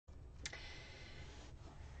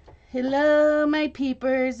Hello, my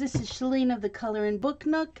peepers. This is Shalene of the Coloring Book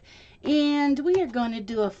Nook, and we are going to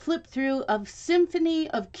do a flip through of Symphony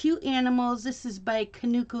of Cute Animals. This is by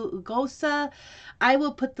Kanoko Egusa. I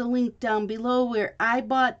will put the link down below where I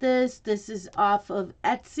bought this. This is off of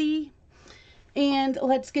Etsy. And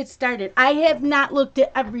let's get started. I have not looked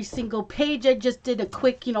at every single page. I just did a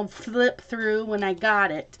quick, flip through when I got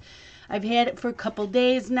it. I've had it for a couple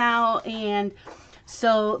days now, and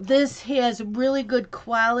so this has really good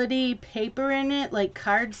quality paper in it, like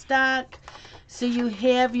cardstock. So you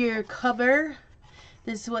have your cover.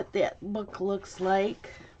 This is what that book looks like.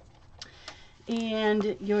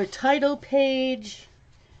 And your title page.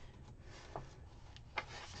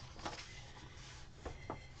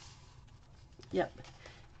 Yep.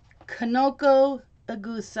 Kanoko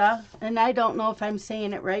Egusa. And I don't know if I'm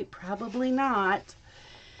saying it right. Probably not.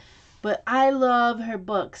 But I love her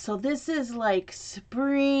book. So this is like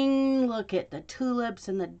spring. Look at the tulips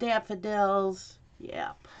and the daffodils.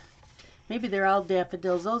 Yeah. Maybe they're all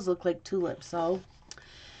daffodils. Those look like tulips. So.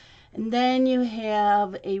 And then you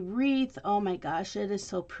have a wreath. Oh my gosh, it is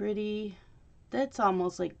so pretty. That's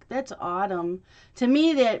almost like, that's autumn. To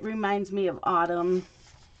me, that reminds me of autumn.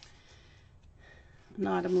 An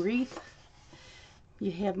autumn wreath. You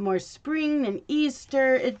have more spring and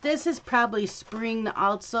Easter. This is probably spring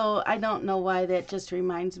also. I don't know why that just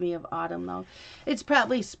reminds me of autumn though. It's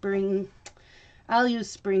probably spring. I'll use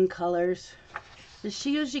spring colors.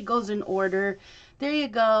 She usually goes in order. There you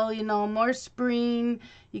go, more spring.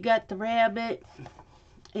 You got the rabbit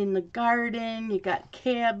in the garden. You got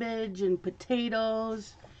cabbage and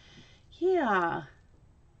potatoes. Yeah.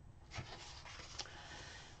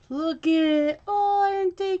 Look at, oh,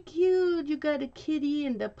 aren't they cute? You got a kitty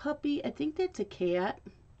and a puppy. I think that's a cat.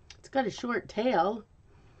 It's got a short tail.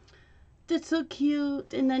 That's so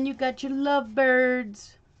cute. And then you got your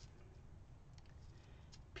lovebirds.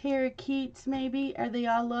 Parakeets, maybe. Are they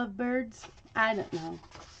all lovebirds? I don't know.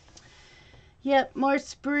 Yep, more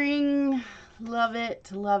spring. Love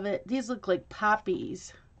it, love it. These look like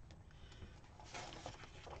poppies.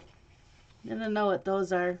 I don't know what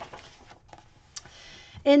those are.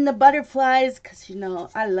 And the butterflies, because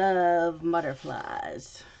I love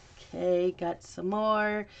butterflies. Okay, got some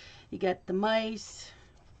more. You got the mice.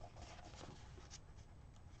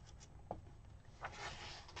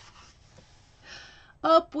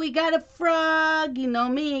 Oh, we got a frog. You know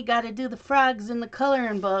me, got to do the frogs in the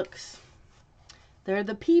coloring books. They're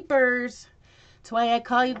the peepers. That's why I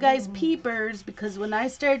call you guys peepers, because when I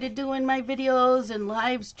started doing my videos and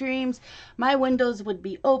live streams, my windows would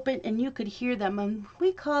be open and you could hear them, and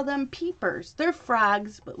we call them peepers. They're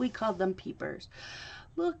frogs, but we call them peepers.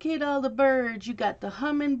 Look at all the birds. You got the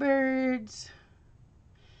hummingbirds.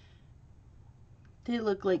 They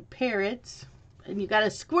look like parrots. And you got a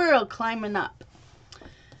squirrel climbing up.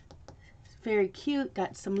 It's very cute.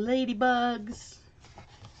 Got some ladybugs.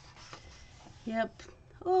 Yep.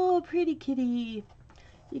 Oh, pretty kitty.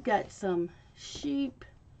 You got some sheep.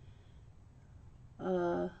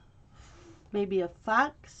 Maybe a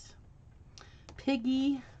fox.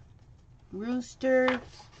 Piggy. Rooster.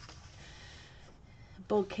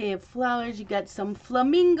 Bouquet of flowers. You got some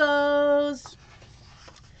flamingos.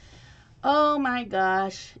 Oh my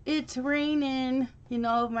gosh. It's raining.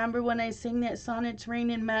 Remember when I sing that song, It's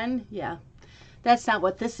Raining Men? Yeah. That's not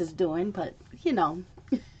what this is doing, but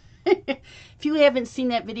if you haven't seen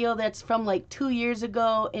that video, that's from like 2 years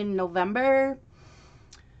ago in November.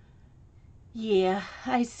 Yeah,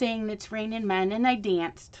 I sang It's Raining Men and I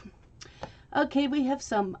danced. Okay, we have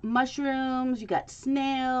some mushrooms. You got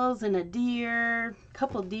snails and a deer,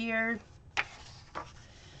 couple deer.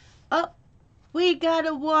 Oh, we got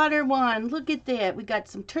a water one. Look at that. We got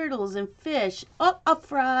some turtles and fish. Oh, a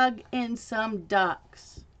frog and some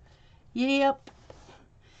ducks. Yep.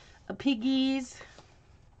 A piggies.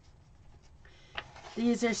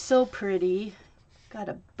 These are so pretty. Got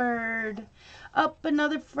a bird. Up,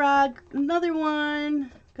 another frog. Another one.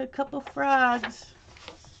 Got a couple frogs.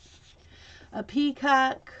 A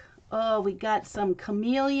peacock. Oh, we got some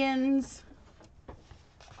chameleons.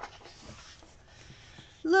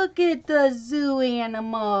 Look at the zoo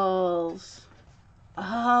animals.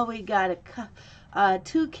 Oh, we got a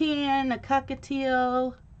toucan, a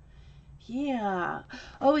cockatiel. Yeah.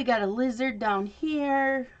 Oh, we got a lizard down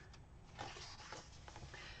here.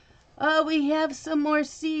 Oh, we have some more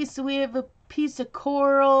sea. So we have a piece of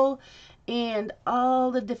coral and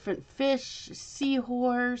all the different fish,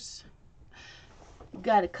 seahorse.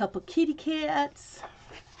 Got a couple kitty cats.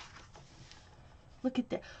 Look at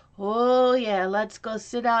that. Oh, yeah. Let's go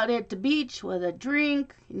sit out at the beach with a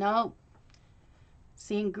drink.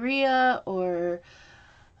 Sangria or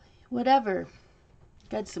whatever.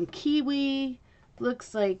 Got some kiwi.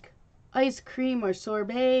 Looks like ice cream or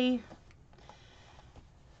sorbet. I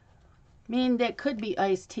mean, that could be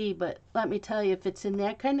iced tea, but let me tell you, if it's in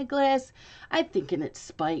that kind of glass, I'm thinking it's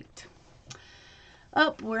spiked.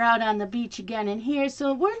 Oh, we're out on the beach again in here.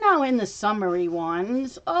 So we're now in the summery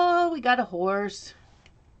ones. Oh, we got a horse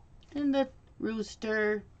and the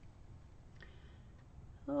rooster.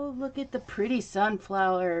 Oh, look at the pretty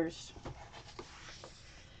sunflowers.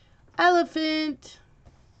 Elephant.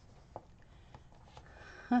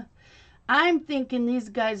 I'm thinking these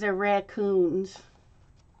guys are raccoons.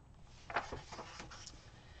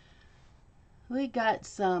 We got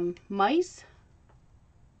some mice.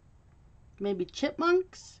 Maybe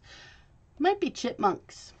chipmunks. Might be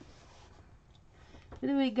chipmunks. What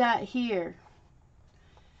do we got here?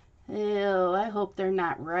 Ew, I hope they're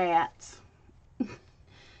not rats.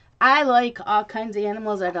 I like all kinds of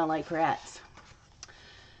animals. I don't like rats.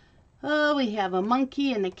 Oh, we have a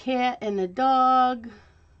monkey and a cat and a dog.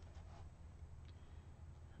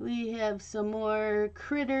 We have some more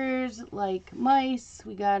critters like mice.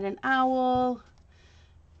 We got an owl.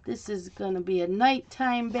 This is going to be a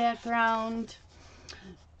nighttime background.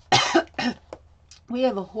 We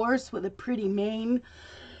have a horse with a pretty mane.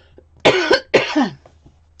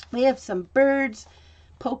 We have some birds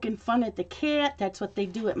poking fun at the cat. That's what they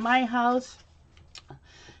do at my house.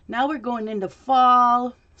 Now we're going into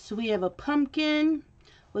fall. So we have a pumpkin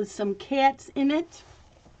with some cats in it.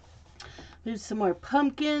 There's some more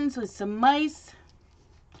pumpkins with some mice,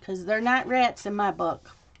 because they're not rats in my book.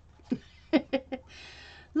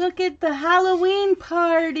 Look at the Halloween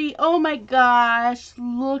party. Oh my gosh,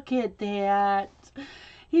 look at that.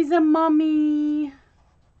 He's a mummy.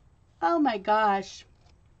 Oh my gosh.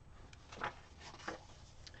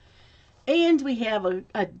 And we have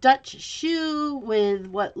a Dutch shoe with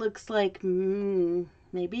what looks like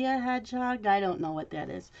maybe a hedgehog. I don't know what that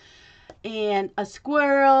is. And a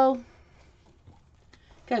squirrel.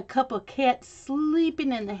 Got a couple cats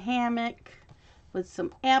sleeping in the hammock with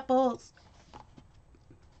some apples.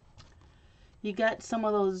 You got some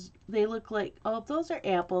of those, they look like, oh, those are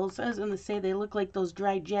apples. I was going to say they look like those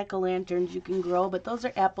dried jack-o'-lanterns you can grow, but those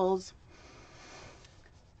are apples.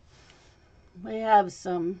 We have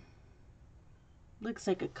some, looks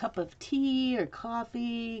like a cup of tea or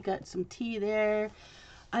coffee. Got some tea there.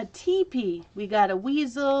 A teepee. We got a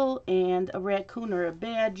weasel and a raccoon or a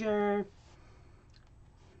badger.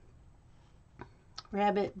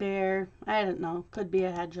 Rabbit, bear, I don't know, could be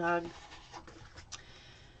a hedgehog.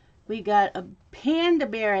 We got a panda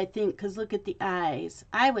bear, I think, because look at the eyes.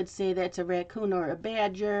 I would say that's a raccoon or a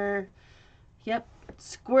badger. Yep,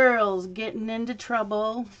 squirrels getting into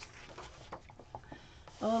trouble.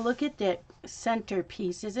 Oh, look at that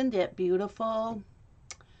centerpiece. Isn't that beautiful?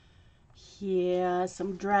 Yeah,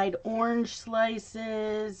 some dried orange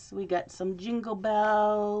slices. We got some jingle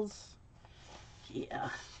bells. Yeah.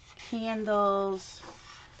 Candles.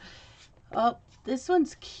 Oh, this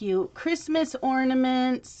one's cute. Christmas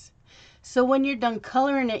ornaments. So when you're done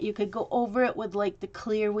coloring it, you could go over it with like the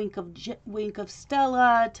clear wink of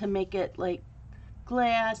Stella to make it like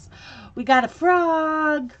glass. We got a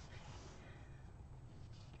frog.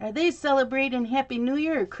 Are they celebrating Happy New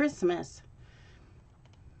Year or Christmas?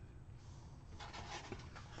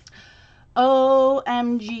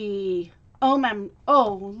 OMG.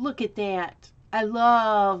 Oh, look at that. I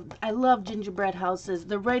love gingerbread houses.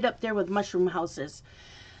 They're right up there with mushroom houses.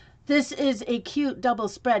 This is a cute double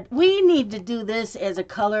spread. We need to do this as a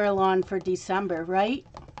color along for December, right?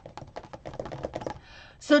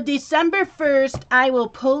 So December 1st, I will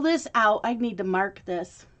pull this out. I need to mark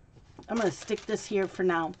this. I'm going to stick this here for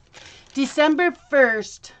now. December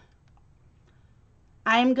 1st,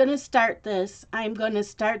 I'm going to start this. I'm going to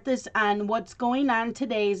start this on what's going on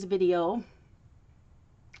today's video.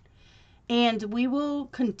 And we will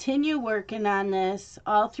continue working on this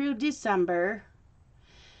all through December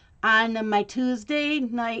on my Tuesday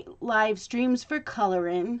night live streams for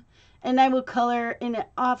coloring. And I will color in it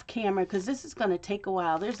off camera because this is going to take a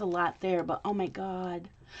while. There's a lot there, but oh my God.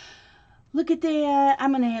 Look at that.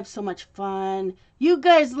 I'm going to have so much fun. You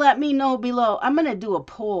guys let me know below. I'm going to do a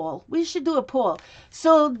poll. We should do a poll.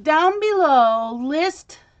 So down below,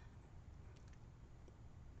 list.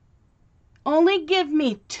 Only give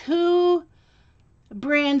me 2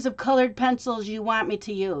 brands of colored pencils you want me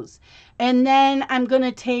to use. And then I'm going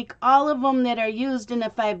to take all of them that are used, and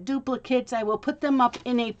if I have duplicates, I will put them up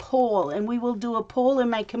in a poll, and we will do a poll in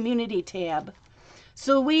my community tab.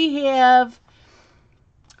 So we have,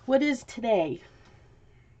 what is today?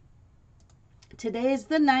 Today is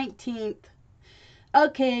the 19th.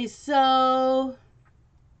 Okay, so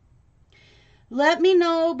let me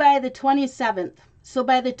know by the 27th. So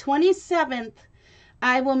by the 27th,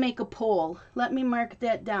 I will make a poll. Let me mark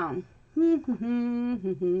that down.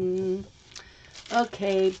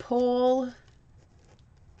 Okay, poll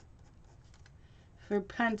for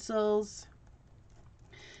pencils.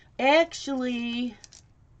 Actually,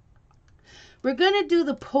 we're going to do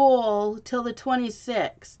the poll till the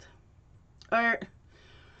 26th. Or,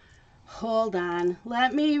 hold on.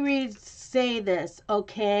 Let me say this,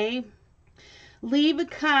 okay? Leave a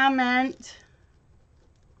comment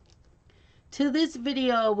to this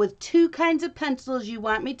video with 2 kinds of pencils you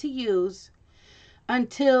want me to use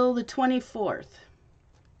until the 24th.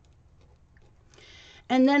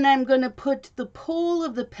 And then I'm going to put the poll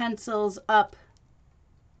of the pencils up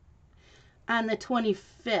on the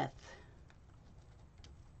 25th.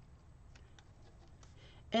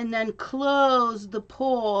 And then close the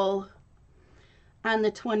poll on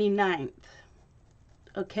the 29th.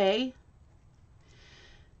 Okay?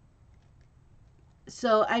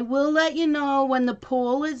 So I will let you know when the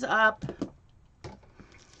poll is up,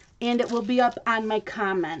 and it will be up on my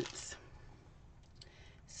comments.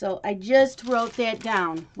 So I just wrote that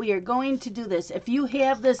down. We are going to do this. If you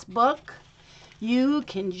have this book, you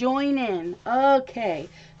can join in. Okay.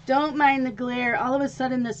 Don't mind the glare. All of a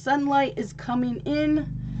sudden the sunlight is coming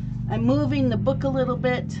in. I'm moving the book a little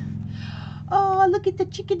bit. Oh, look at the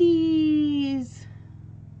chickadees.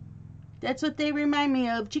 That's what they remind me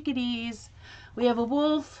of, chickadees. We have a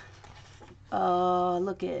wolf. Oh,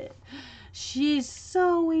 look at, she's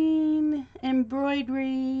sewing,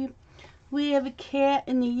 embroidery. We have a cat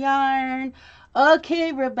in the yarn.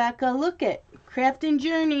 Okay, Rebecca, look at Craft and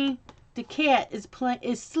Journey. The cat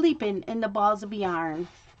is sleeping in the balls of yarn.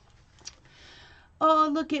 Oh,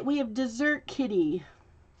 look at, we have Dessert Kitty.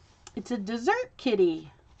 It's a dessert kitty.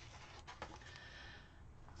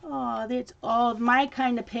 Oh, that's all of my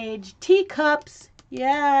kind of page. Teacups.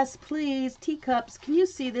 Yes, please, teacups. Can you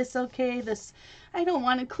see this okay? This, I don't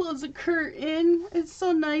want to close the curtain. It's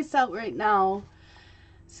so nice out right now.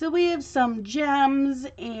 So we have some gems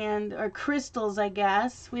and, or crystals, I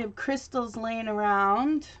guess. We have crystals laying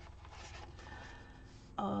around.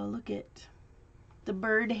 Oh, look at, the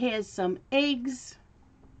bird has some eggs.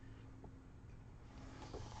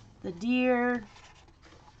 The deer.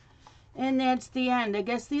 And that's the end. I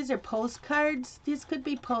guess these are postcards. These could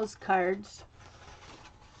be postcards.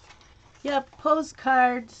 Yep,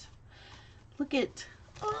 postcards. Look at,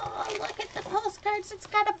 oh, look at the postcards. It's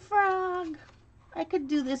got a frog. I could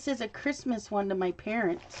do this as a Christmas one to my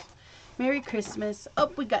parents. Merry Christmas.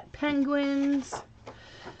 Oh, we got penguins.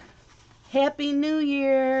 Happy New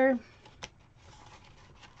Year.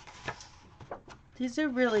 These are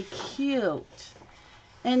really cute.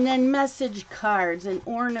 And then message cards and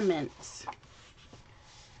ornaments.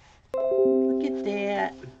 Look at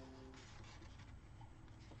that.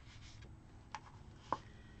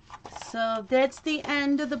 So that's the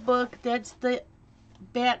end of the book. That's the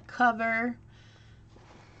back cover.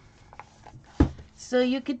 So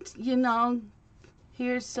you could, you know,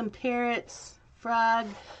 here's some parrots, frog.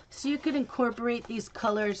 So you could incorporate these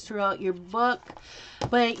colors throughout your book.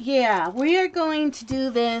 But yeah, we are going to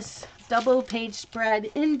do this double page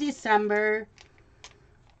spread in December.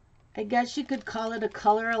 I guess you could call it a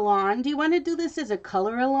color-along. Do you want to do this as a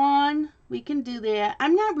color-along? We can do that.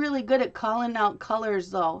 I'm not really good at calling out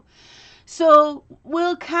colors though. So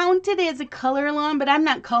we'll count it as a color-along, but I'm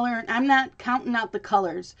not counting out the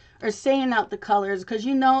colors or saying out the colors because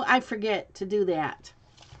you know I forget to do that.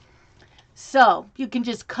 So you can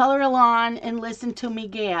just color along and listen to me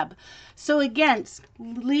gab. So again,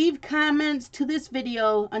 leave comments to this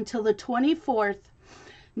video until the 24th.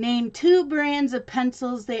 Name 2 brands of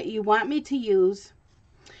pencils that you want me to use.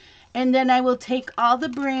 And then I will take all the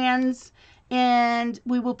brands and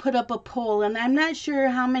we will put up a poll. And I'm not sure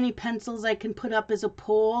how many pencils I can put up as a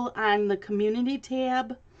poll on the community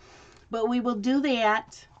tab, but we will do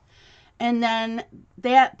that. And then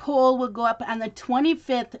that poll will go up on the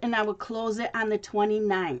 25th and I will close it on the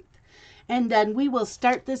 29th. And then we will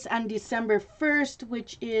start this on December 1st,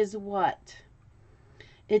 which is what?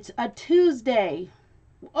 It's a Tuesday.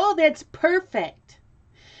 Oh, that's perfect.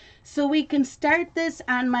 So we can start this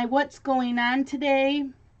on my What's Going On Today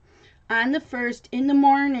on the 1st in the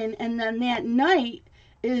morning. And then that night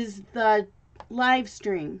is the live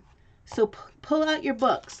stream. So pull out your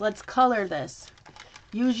books. Let's color this.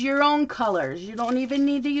 Use your own colors. You don't even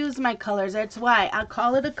need to use my colors. That's why I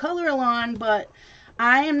call it a color along, but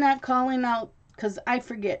I am not calling out because I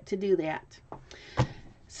forget to do that.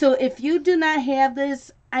 So if you do not have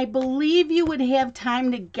this, I believe you would have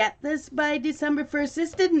time to get this by December 1st.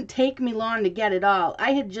 This didn't take me long to get it all.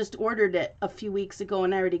 I had just ordered it a few weeks ago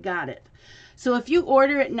and I already got it. So if you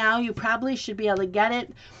order it now, you probably should be able to get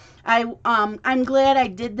it. I'm glad I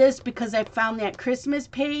did this because I found that Christmas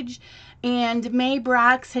page, and May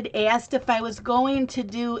Brox had asked if I was going to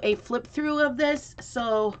do a flip through of this,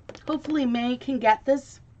 so hopefully May can get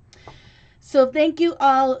this. So thank you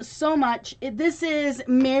all so much. This is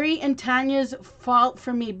Mary and Tanya's fault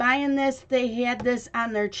for me buying this. They had this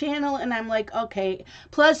on their channel, and I'm like, okay.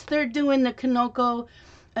 Plus, they're doing the Kanoko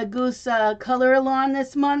Egusa color along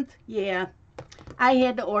this month. Yeah, I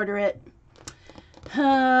had to order it.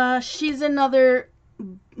 She's another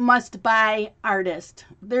must-buy artist.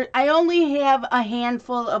 I only have a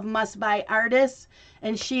handful of must-buy artists,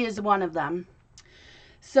 and she is one of them.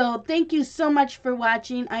 So thank you so much for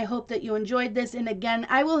watching. I hope that you enjoyed this. And again,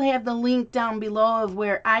 I will have the link down below of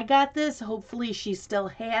where I got this. Hopefully she still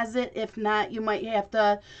has it. If not, you might have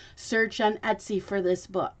to search on Etsy for this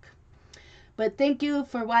book. But thank you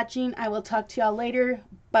for watching. I will talk to y'all later.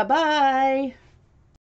 Bye-bye.